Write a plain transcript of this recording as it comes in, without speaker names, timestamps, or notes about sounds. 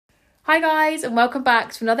Hi guys, and welcome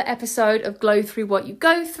back to another episode of Glow Through What You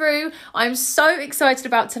Go Through. I'm so excited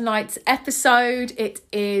about tonight's episode. It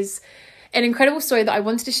is an incredible story that I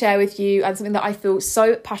wanted to share with you and something that I feel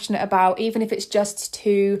so passionate about, even if it's just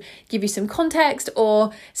to give you some context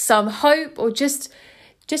or some hope or just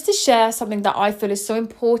to share something that I feel is so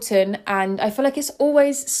important. And I feel like it's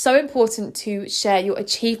always so important to share your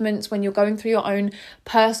achievements when you're going through your own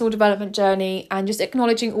personal development journey and just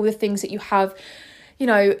acknowledging all the things that you have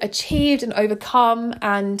achieved and overcome.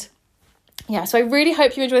 And yeah, so I really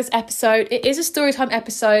hope you enjoy this episode. It is a story time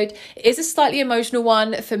episode. It is a slightly emotional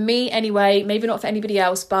one for me anyway, maybe not for anybody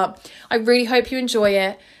else, but I really hope you enjoy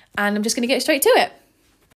it. And I'm just going to get straight to it.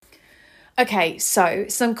 Okay, so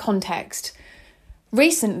some context.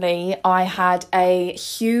 Recently, I had a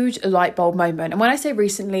huge light bulb moment. And when I say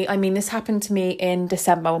recently, I mean this happened to me in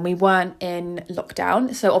December when we weren't in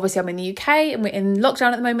lockdown. So obviously I'm in the UK and we're in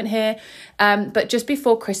lockdown at the moment here. But just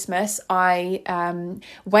before Christmas, I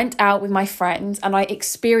went out with my friends and I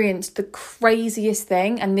experienced the craziest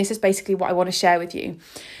thing. And this is basically what I want to share with you.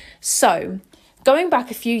 So going back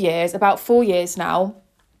a few years, about 4 years now,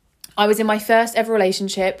 I was in my first ever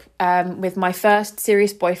relationship with my first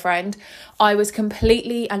serious boyfriend. I was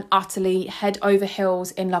completely and utterly head over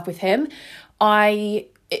heels in love with him. I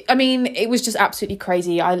mean, it was just absolutely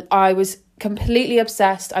crazy. I was completely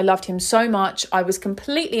obsessed. I loved him so much. I was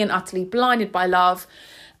completely and utterly blinded by love.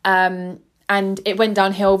 And it went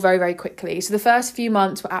downhill very, very quickly. So the first few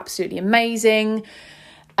months were absolutely amazing.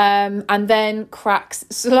 And then cracks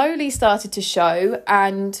slowly started to show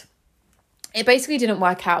and it basically didn't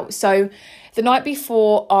work out. So the night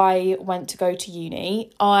before I went to go to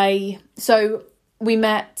uni, we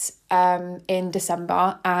met in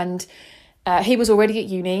December and he was already at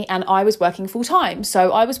uni and I was working full time.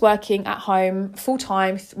 So I was working at home full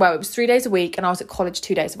time. Well, it was 3 days a week and I was at college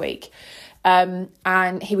 2 days a week.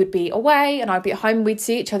 And he would be away and I'd be at home. We'd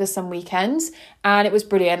see each other some weekends and it was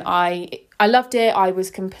brilliant. I loved it. I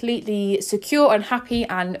was completely secure and happy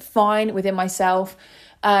and fine within myself.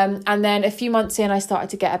 And then a few months in, I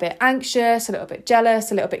started to get a bit anxious, a little bit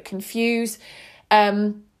jealous, a little bit confused.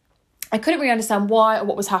 I couldn't really understand why or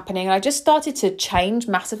what was happening. And I just started to change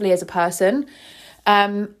massively as a person.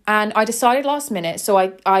 And I decided last minute. So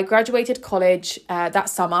I graduated college that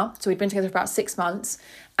summer. So we'd been together for about 6 months.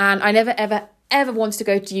 And I never, ever wanted to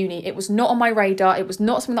go to uni. It was not on my radar. It was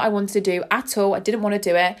not something that I wanted to do at all. I didn't want to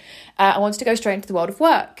do it. I wanted to go straight into the world of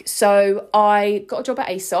work. So I got a job at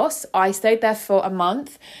ASOS. I stayed there for a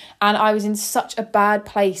month and I was in such a bad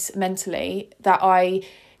place mentally that I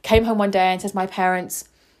came home one day and said to my parents,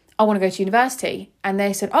 I want to go to university. And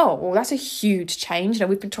they said, oh, well, that's a huge change.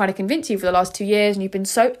 We've been trying to convince you for the last 2 years and you've been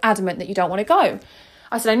so adamant that you don't want to go.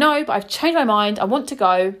 I said, I know, but I've changed my mind. I want to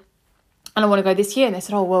go. And I want to go this year. And they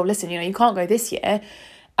said, oh, well, listen, you can't go this year.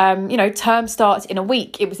 Term starts in a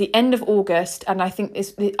week. It was the end of August. And I think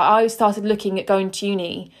I started looking at going to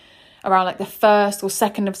uni around like the 1st or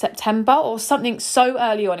 2nd of September or something so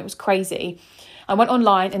early on. It was crazy. I went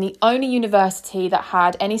online and the only university that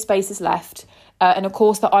had any spaces left and a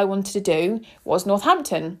course that I wanted to do was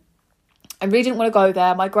Northampton. I really didn't want to go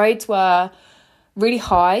there. My grades were really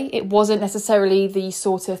high. It wasn't necessarily the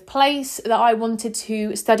sort of place that I wanted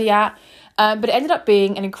to study at. But it ended up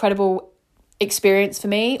being an incredible experience for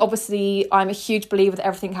me. Obviously, I'm a huge believer that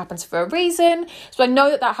everything happens for a reason. So I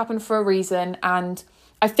know that happened for a reason. And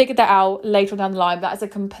I figured that out later on down the line. That is a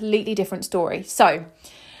completely different story. So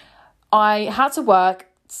I had to work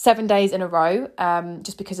 7 days in a row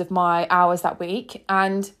just because of my hours that week.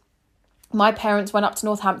 And my parents went up to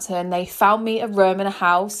Northampton. They found me a room in a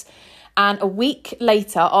house. And a week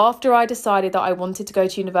later, after I decided that I wanted to go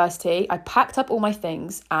to university, I packed up all my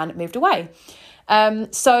things and moved away.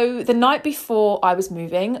 So the night before I was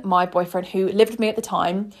moving, my boyfriend, who lived with me at the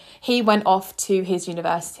time, he went off to his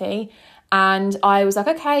university. And I was like,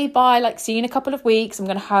 okay, bye, see you in a couple of weeks. I'm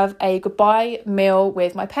going to have a goodbye meal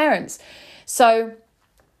with my parents. So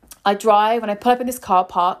I drive and I pull up in this car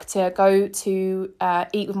park to go to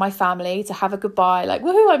eat with my family, to have a goodbye,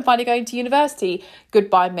 woohoo, I'm finally going to university,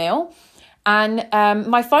 goodbye meal. And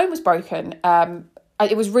my phone was broken.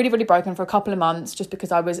 It was really, really broken for a couple of months just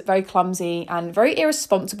because I was very clumsy and very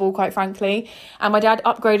irresponsible, quite frankly. And my dad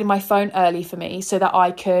upgraded my phone early for me so that I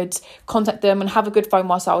could contact them and have a good phone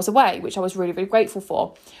whilst I was away, which I was really, really grateful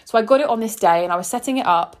for. So I got it on this day and I was setting it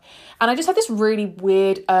up. And I just had this really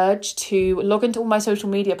weird urge to log into all my social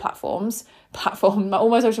media all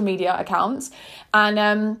my social media accounts.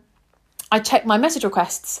 And I checked my message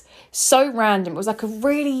requests. So random. It was like a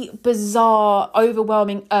really bizarre,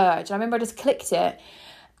 overwhelming urge. And I remember I just clicked it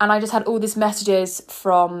and I just had all these messages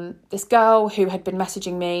from this girl who had been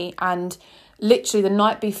messaging me and literally the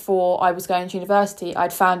night before I was going to university,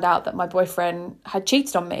 I'd found out that my boyfriend had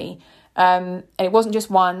cheated on me. And it wasn't just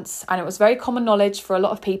once, and it was very common knowledge for a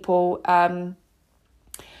lot of people. And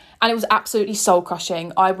it was absolutely soul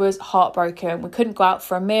crushing. I was heartbroken. We couldn't go out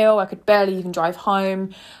for a meal. I could barely even drive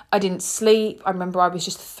home. I didn't sleep. I remember I was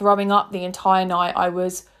just throwing up the entire night. I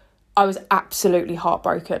was absolutely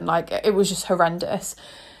heartbroken. Like, it was just horrendous.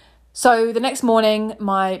 So the next morning,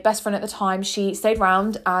 my best friend at the time, she stayed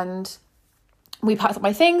round and we packed up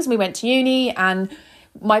my things. We went to uni, and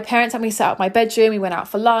my parents had me set up my bedroom. We went out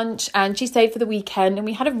for lunch and she stayed for the weekend, and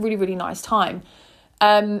we had a really, really nice time.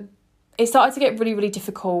 It started to get really, really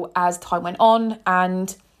difficult as time went on,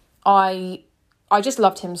 and I just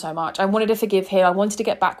loved him so much. I wanted to forgive him. I wanted to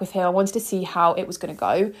get back with him. I wanted to see how it was going to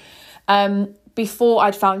go. Before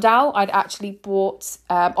I'd found out, I'd actually bought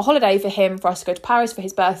a holiday for him for us to go to Paris for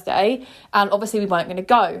his birthday, and obviously we weren't going to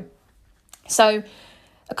go. So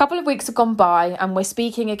a couple of weeks have gone by and we're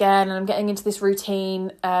speaking again, and I'm getting into this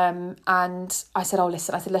routine. And I said,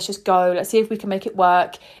 let's just go. Let's see if we can make it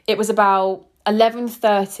work. It was about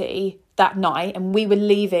 11:30 that night, and we were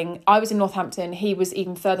leaving. I was in Northampton, he was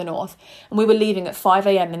even further north, and we were leaving at 5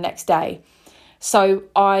 a.m. the next day. So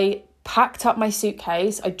I packed up my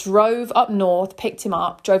suitcase, I drove up north, picked him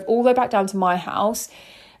up, drove all the way back down to my house,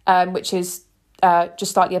 which is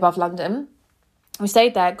just slightly above London. We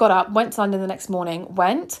stayed there, got up, went to London the next morning,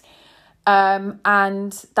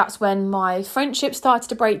 and that's when my friendship started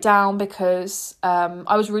to break down, because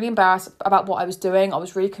I was really embarrassed about what I was doing. I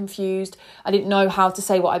was really confused. I didn't know how to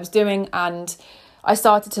say what I was doing, and I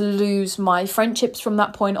started to lose my friendships from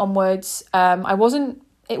that point onwards.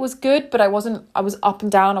 It was good, but I was up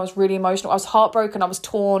and down. I was really emotional. I was heartbroken. I was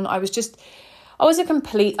torn. I was a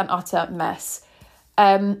complete and utter mess.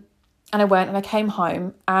 And I went and I came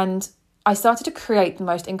home, and I started to create the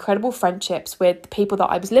most incredible friendships with the people that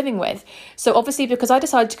I was living with. So obviously, because I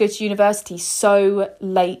decided to go to university so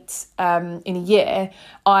late in a year,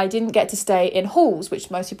 I didn't get to stay in halls, which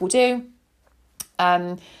most people do.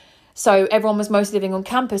 So everyone was mostly living on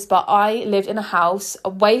campus, but I lived in a house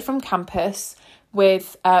away from campus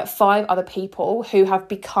with 5 other people who have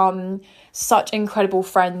become such incredible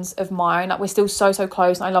friends of mine. Like, we're still so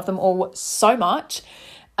close, and I love them all so much.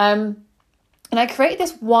 And I created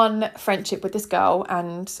this one friendship with this girl,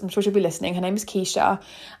 and I'm sure she'll be listening. Her name is Keisha,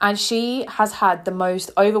 and she has had the most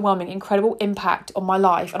overwhelming, incredible impact on my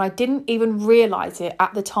life, and I didn't even realise it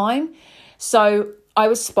at the time. So I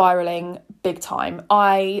was spiralling big time.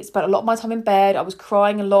 I spent a lot of my time in bed. I was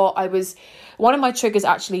crying a lot. One of my triggers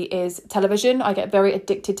actually is television. I get very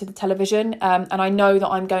addicted to the television, and I know that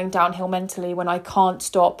I'm going downhill mentally when I can't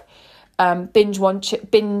stop binge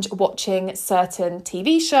watching certain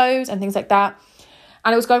TV shows and things like that.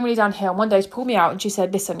 And it was going really downhill. One day she pulled me out and she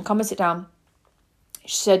said, listen, come and sit down.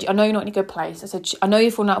 She said, I know you're not in a good place. I said, I know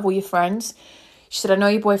you've fallen out of all your friends. She said, I know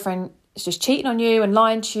your boyfriend is just cheating on you and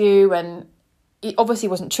lying to you, and he obviously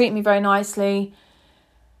wasn't treating me very nicely.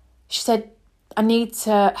 She said, I need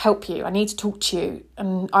to help you. I need to talk to you.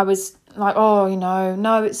 And I was like, oh,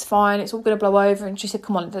 no, it's fine. It's all going to blow over. And she said,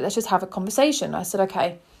 come on, let's just have a conversation. I said,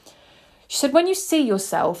 okay. She said, when you see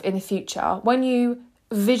yourself in the future, when you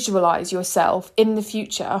visualise yourself in the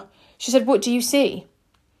future, she said, what do you see?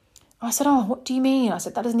 I said, oh, what do you mean? I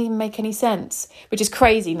said, that doesn't even make any sense, which is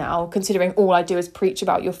crazy now, considering all I do is preach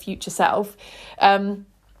about your future self.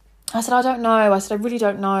 I said, I don't know. I said, I really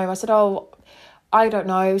don't know. I said, oh, I don't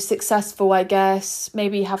know, successful, I guess,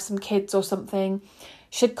 maybe have some kids or something.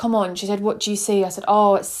 She said, come on. She said, what do you see? I said,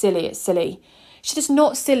 oh, it's silly. She said, it's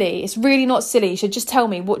not silly. It's really not silly. She said, just tell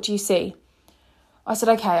me, what do you see? I said,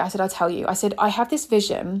 okay. I said, I'll tell you. I said, I have this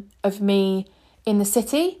vision of me in the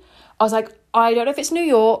city. I was like, I don't know if it's New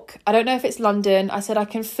York. I don't know if it's London. I said, I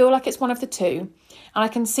can feel like it's one of the two. And I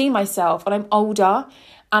can see myself, and I'm older,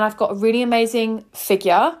 and I've got a really amazing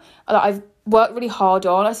figure that I've worked really hard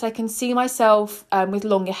on. I said, I can see myself with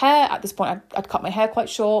longer hair. At this point, I'd cut my hair quite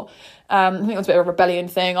short. I think it was a bit of a rebellion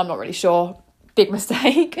thing. I'm not really sure. Big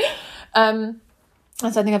mistake.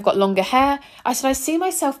 And so I think I've got longer hair. I said, I see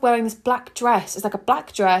myself wearing this black dress. It's like a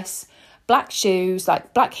black dress, black shoes,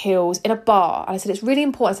 like black heels in a bar. And I said, it's really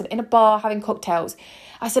important. I said, in a bar, having cocktails.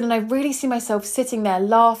 I said, and I really see myself sitting there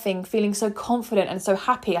laughing, feeling so confident and so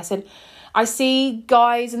happy. I said, I see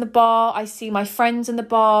guys in the bar. I see my friends in the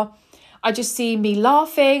bar. I just see me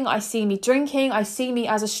laughing. I see me drinking. I see me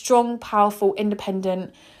as a strong, powerful,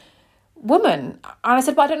 independent woman. And I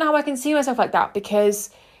said, but I don't know how I can see myself like that, because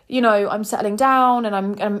I'm settling down, and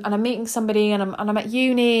I'm meeting somebody, and I'm at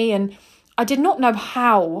uni, and I did not know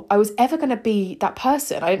how I was ever going to be that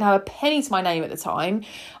person. I didn't have a penny to my name at the time.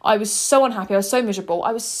 I was so unhappy. I was so miserable.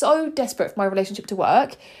 I was so desperate for my relationship to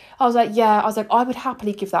work. I was like, I would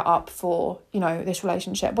happily give that up for, this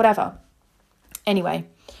relationship, whatever. Anyway,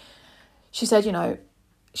 she said,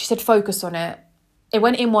 focus on it. It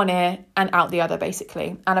went in one ear and out the other,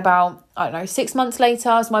 basically. And about, 6 months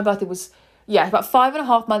later, so my birthday was, about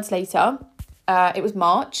 5.5 months later, it was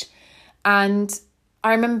March. And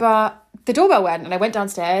I remember the doorbell went and I went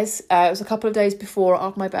downstairs. It was a couple of days before or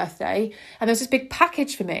after my birthday. And there was this big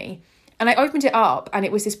package for me. And I opened it up and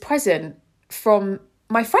it was this present from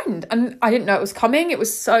my friend. And I didn't know it was coming. It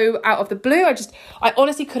was so out of the blue. I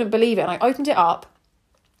honestly couldn't believe it. And I opened it up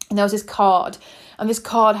and there was this card. And this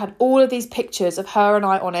card had all of these pictures of her and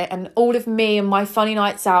I on it. And all of me and my funny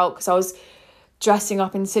nights out. Because I was dressing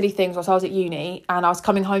up in silly things whilst I was at uni. And I was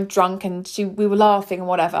coming home drunk and we were laughing and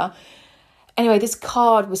whatever. Anyway, this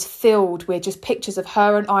card was filled with just pictures of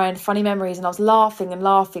her and I and funny memories, and I was laughing and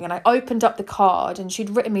laughing, and I opened up the card and she'd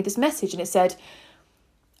written me this message, and it said,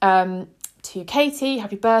 to Katie,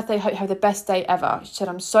 happy birthday, hope you have the best day ever. She said,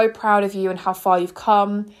 I'm so proud of you and how far you've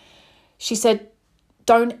come. She said,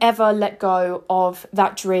 don't ever let go of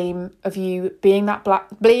that dream of you being that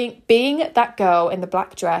girl in the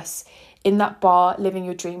black dress in that bar living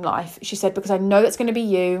your dream life. She said, because I know that's going to be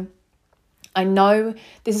you. I know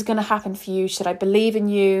this is going to happen for you. She said, I believe in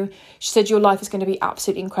you. She said, your life is going to be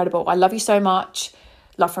absolutely incredible. I love you so much.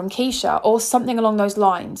 Love from Keisha, or something along those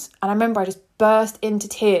lines. And I remember I just burst into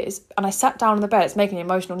tears and I sat down on the bed. It's making me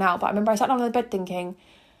emotional now, but I remember I sat down on the bed thinking,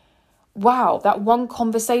 wow, that one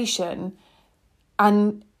conversation,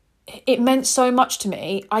 and it meant so much to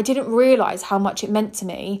me. I didn't realise how much it meant to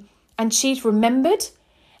me. And she'd remembered,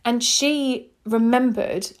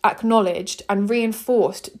 acknowledged and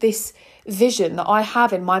reinforced this vision that I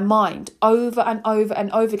have in my mind over and over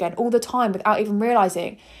and over again all the time without even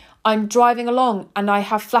realising. I'm driving along and I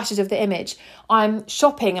have flashes of the image. I'm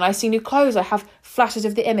shopping and I see new clothes. I have flashes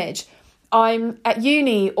of the image. I'm at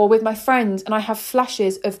uni or with my friends and I have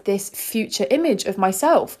flashes of this future image of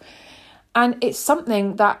myself. And it's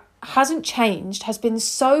something that hasn't changed, has been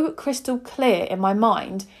so crystal clear in my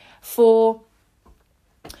mind for,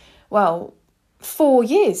 4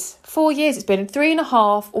 years. 4 years. It's been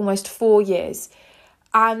 3.5, almost 4 years.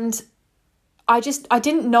 And I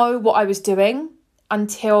didn't know what I was doing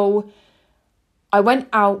until I went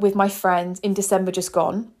out with my friends in December just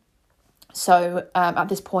gone. So at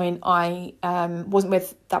this point, I wasn't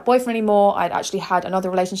with that boyfriend anymore. I'd actually had another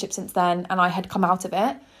relationship since then, and I had come out of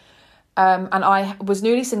it. And I was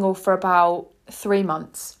newly single for about 3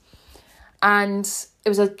 months. And it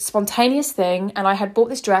was a spontaneous thing. And I had bought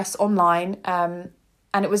this dress online, and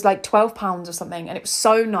it was like £12 or something. And it was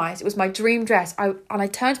so nice. It was my dream dress. I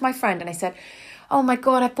turned to my friend and I said, oh my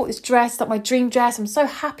God, I bought this dress. It's like my dream dress. I'm so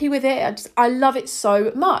happy with it. I love it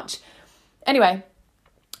so much. Anyway,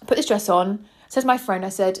 I put this dress on. Says my friend, I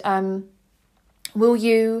said, will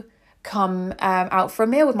you come out for a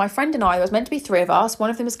meal with my friend and I? There was meant to be 3 of us. One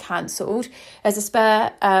of them was cancelled. There's a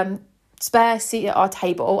spare seat at our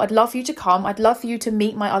table. I'd love for you to come. I'd love for you to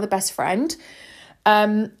meet my other best friend.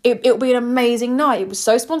 It'll be an amazing night. It was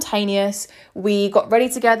so spontaneous. We got ready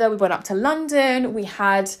together. We went up to London. We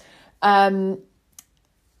had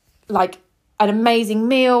like an amazing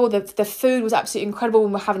meal. The food was absolutely incredible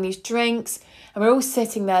when we're having these drinks, and we're all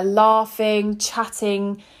sitting there laughing,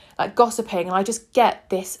 chatting, like gossiping, and I just get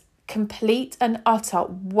this complete and utter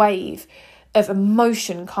wave of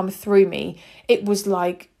emotion come through me. It was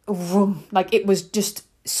like vroom, like it was just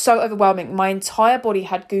so overwhelming. My entire body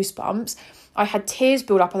had goosebumps. I had tears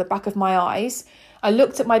build up on the back of my eyes. I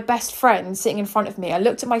looked at my best friend sitting in front of me. I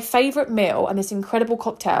looked at my favourite meal and this incredible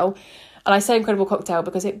cocktail. And I say incredible cocktail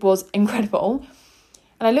because it was incredible.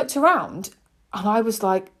 And I looked around and I was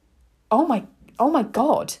like, oh my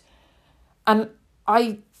God. And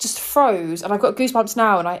I just froze, and I've got goosebumps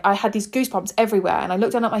now, and I had these goosebumps everywhere. And I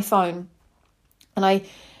looked down at my phone and I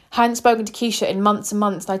hadn't spoken to Keisha in months and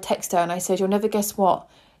months. And I texted her and I said, you'll never guess what?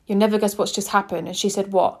 You'll never guess what's just happened. And she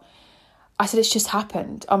said, what? I said, it's just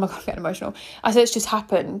happened. Oh my God, I'm getting emotional. I said, it's just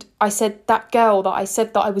happened. I said, that girl that I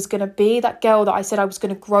said that I was going to be, that girl that I said I was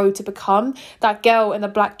going to grow to become, that girl in the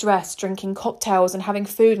black dress drinking cocktails and having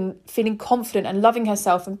food and feeling confident and loving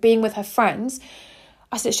herself and being with her friends.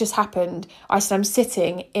 I said, it's just happened. I said, I'm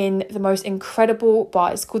sitting in the most incredible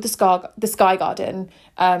bar. It's called the Sky Garden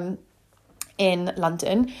in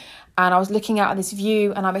London. And I was looking out at this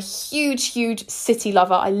view, and I'm a huge, huge city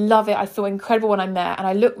lover. I love it. I feel incredible when I'm there. And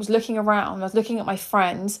I was looking around. I was looking at my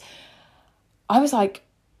friends. I was like,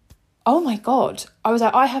 oh my God. I was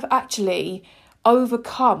like, I have actually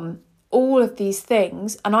overcome all of these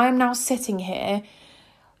things. And I am now sitting here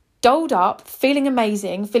dolled up, feeling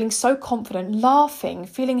amazing, feeling so confident, laughing,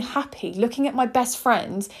 feeling happy, looking at my best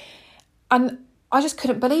friends. And I just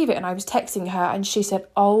couldn't believe it. And I was texting her and she said,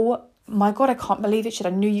 oh my God, I can't believe it. She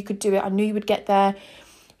said, I knew you could do it. I knew you would get there.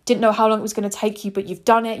 Didn't know how long it was going to take you, but you've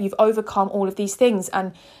done it. You've overcome all of these things.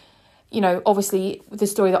 And, you know, obviously the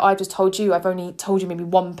story that I just told you, I've only told you maybe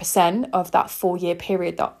 1% of that 4-year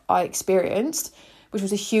period that I experienced, which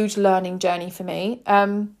was a huge learning journey for me.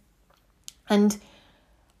 And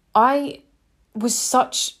I was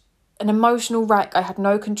such an emotional wreck. I had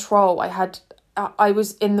no control. I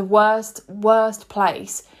was in the worst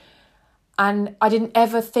place. And I didn't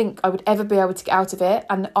ever think I would ever be able to get out of it.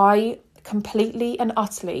 And I completely and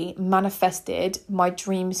utterly manifested my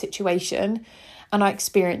dream situation and I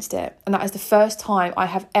experienced it. And that is the first time I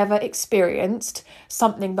have ever experienced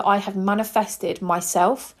something that I have manifested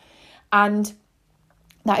myself. And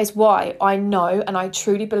that is why I know and I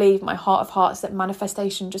truly believe in my heart of hearts that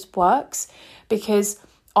manifestation just works, because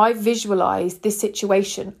I visualized this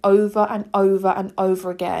situation over and over and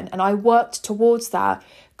over again. And I worked towards that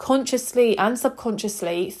consciously and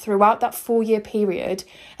subconsciously throughout that 4-year period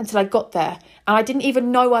until I got there. And I didn't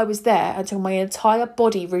even know I was there until my entire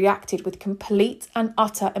body reacted with complete and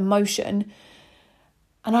utter emotion.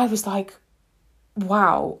 And I was like,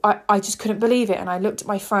 wow, I just couldn't believe it. And I looked at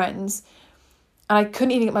my friends and I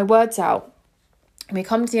couldn't even get my words out. And we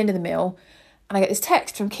come to the end of the meal and I get this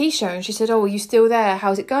text from Keisha and she said, oh, are you still there?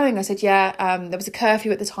 How's it going? I said, yeah, there was a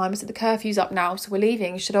curfew at the time. I said, the curfew's up now, so we're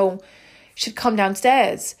leaving. She said, oh, you should come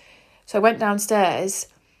downstairs. So I went downstairs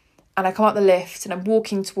and I come out the lift and I'm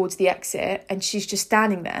walking towards the exit and she's just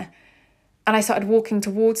standing there. And I started walking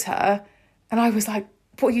towards her and I was like,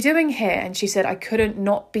 what are you doing here? And she said, I couldn't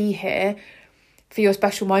not be here for your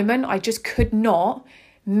special moment. I just could not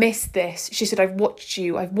miss this. She said, I've watched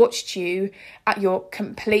you at your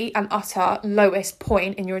complete and utter lowest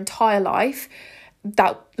point in your entire life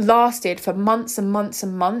that lasted for months and months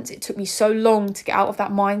and months. It took me so long to get out of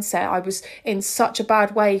that mindset. I was in such a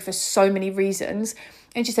bad way for so many reasons.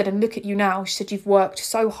 And she said, and look at you now. She said, you've worked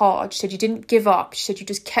so hard. She said, you didn't give up. She said, you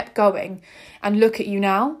just kept going, and look at you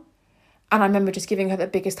now. And I remember just giving her the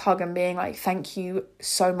biggest hug and being like, thank you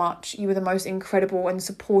so much. You were the most incredible and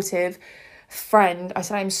supportive friend. I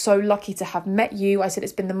said, I'm so lucky to have met you. I said,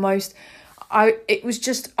 it's been the most, it was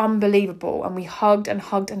just unbelievable. And we hugged and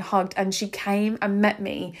hugged and hugged. And she came and met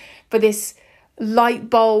me for this light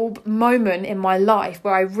bulb moment in my life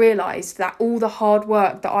where I realised that all the hard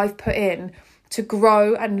work that I've put in to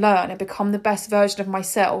grow and learn and become the best version of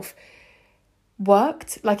myself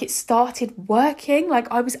worked. Like, it started working.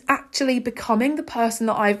 Like, I was actually becoming the person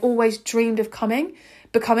that I've always dreamed of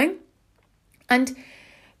becoming. And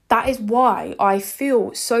that is why I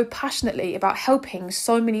feel so passionately about helping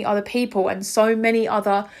so many other people and so many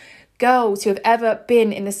other girls who have ever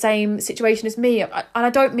been in the same situation as me. And I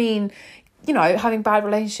don't mean, you know, having bad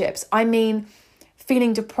relationships. I mean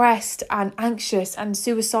feeling depressed and anxious and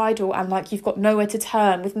suicidal and like you've got nowhere to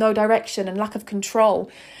turn, with no direction and lack of control.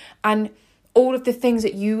 And all of the things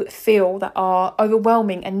that you feel that are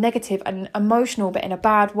overwhelming and negative and emotional, but in a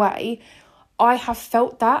bad way, I have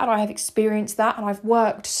felt that and I have experienced that, and I've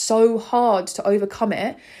worked so hard to overcome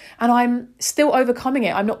it, and I'm still overcoming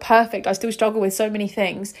it. I'm not perfect. I still struggle with so many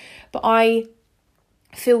things, but I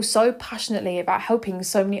feel so passionately about helping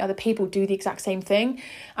so many other people do the exact same thing.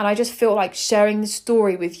 And I just feel like sharing the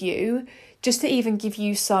story with you, just to even give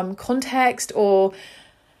you some context, or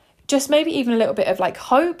just maybe even a little bit of like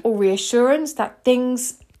hope or reassurance that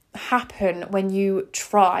things happen when you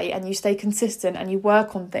try and you stay consistent and you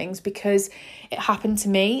work on things, because it happened to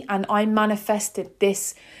me and I manifested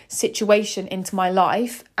this situation into my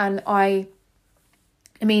life. And I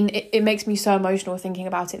mean, it makes me so emotional thinking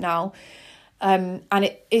about it now. And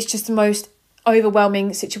it's just the most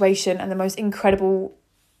overwhelming situation and the most incredible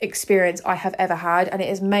experience I have ever had. And it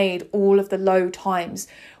has made all of the low times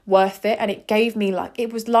worth it. And it gave me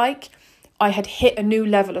it was like I had hit a new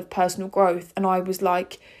level of personal growth, and I was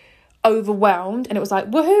like overwhelmed, and it was like,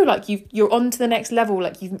 woohoo, like you're on to the next level.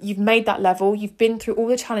 Like you've made that level. You've been through all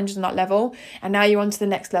the challenges on that level, and now you're on to the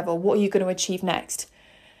next level. What are you going to achieve next?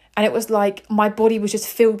 And it was like my body was just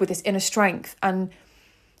filled with this inner strength, and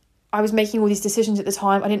I was making all these decisions at the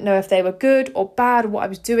time. I didn't know if they were good or bad or what I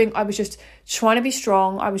was doing. I was just trying to be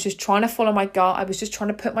strong. I was just trying to follow my gut. I was just trying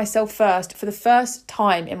to put myself first for the first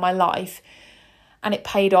time in my life. And it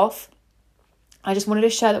paid off. I just wanted to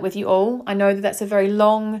share that with you all. I know that that's a very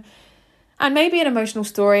long and maybe an emotional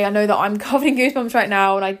story. I know that I'm covered in goosebumps right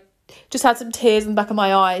now, and I just had some tears in the back of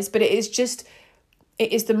my eyes. But it's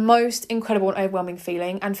It is the most incredible and overwhelming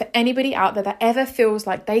feeling. And for anybody out there that ever feels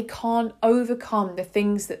like they can't overcome the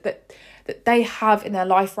things that they have in their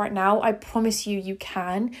life right now, I promise you, you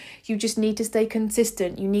can. You just need to stay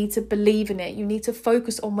consistent. You need to believe in it. You need to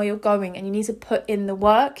focus on where you're going, and you need to put in the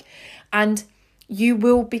work, and you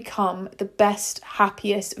will become the best,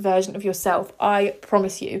 happiest version of yourself. I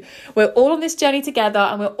promise you. We're all on this journey together,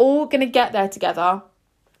 and we're all going to get there together.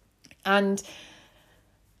 And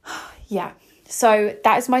yeah, so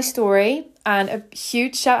that is my story, and a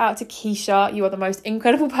huge shout out to Keisha. You are the most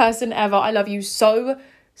incredible person ever. I love you so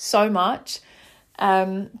much.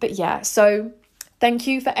 But yeah, so thank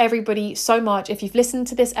you for everybody so much. If you've listened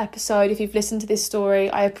to this episode, if you've listened to this story,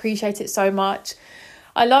 I appreciate it so much.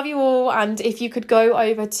 I love you all. And if you could go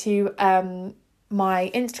over to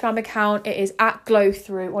my Instagram account, it is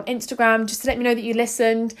 @glowthrough on Instagram, just to let me know that you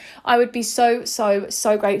listened. I would be so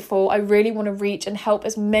grateful. I really want to reach and help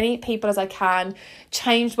as many people as I can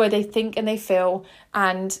change the way they think and they feel,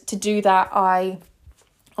 and to do that I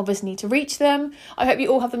obviously need to reach them. I hope you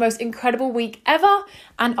all have the most incredible week ever,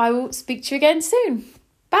 and I will speak to you again soon.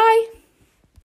 Bye.